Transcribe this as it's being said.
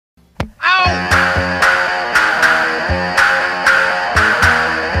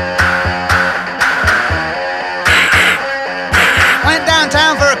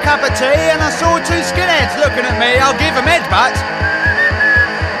lads looking at me, I'll give them headbutts.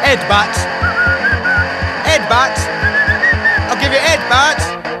 Headbutts. Headbutts. I'll give you headbutts.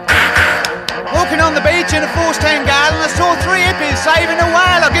 Walking on the beach in a 410 gallon, I saw 3 hippies saving a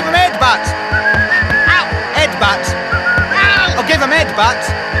whale. I'll give them headbutts. Headbutts. I'll give them headbutts.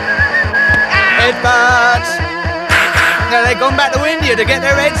 Headbutts. Now they've gone back to India to get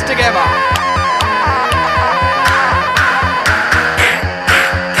their heads together.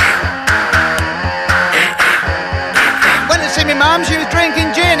 Went to see my mum, she was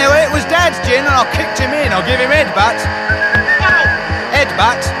drinking gin. It was Dad's gin and I kicked him in. I'll give him headbutts.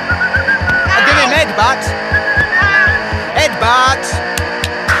 Headbutts. I'll give him headbutts. Headbutts.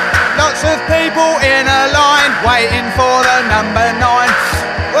 Lots of people in a line waiting for the number 9.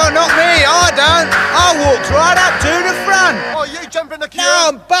 Well, not me, I don't. I walked right up to the front. Oh, you jumping the queue?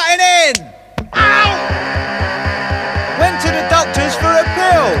 No, I'm butting in. Ow! Went to the doctors for a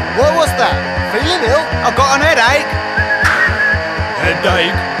pill. What was that? Feeling ill? I've got an headache.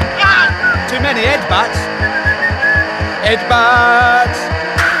 Headache? Too many headbutts. Headbutts.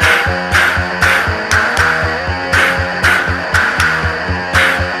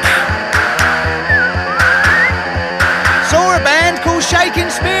 Saw a band called Shaking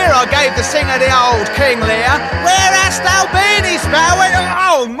Spear. I gave the singer the old King Lear. Where hast thou been? He spat. Went,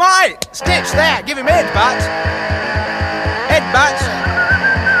 oh mate, stitch that. Give him headbutts. Headbutts.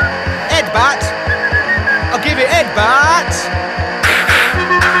 Headbutts. I'll give you headbutts.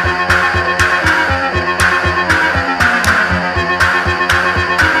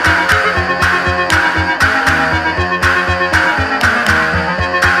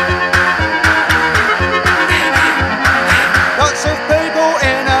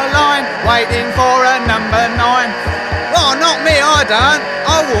 Waiting for a number 9. Well, not me, I don't.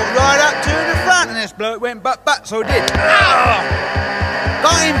 I walked right up to the front and this bloke went but so did.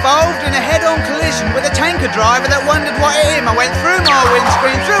 Got involved in a head-on collision with a tanker driver that wondered what hit him. I went through my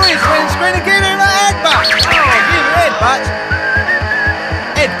windscreen, through his windscreen and gave him a headbutt. Oh, I'll give you headbutts.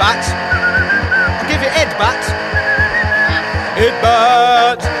 Headbutts. I'll give you headbutts.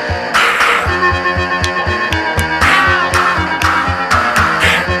 Headbutts.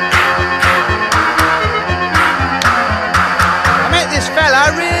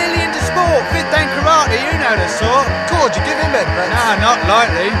 Fella really into sport, fit and karate, you know the sort. God, you give him headbutts? No, not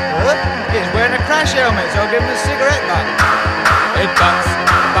likely. What? He's wearing a crash helmet, so I'll give him a cigarette butt. Headbutts,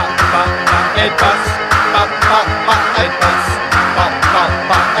 butt, headbutts, butt, headbutts, butt,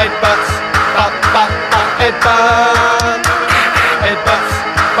 headbutts, butt, headbutts, headbutts,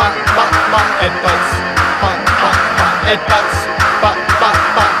 butt, headbutts, butt, headbutts.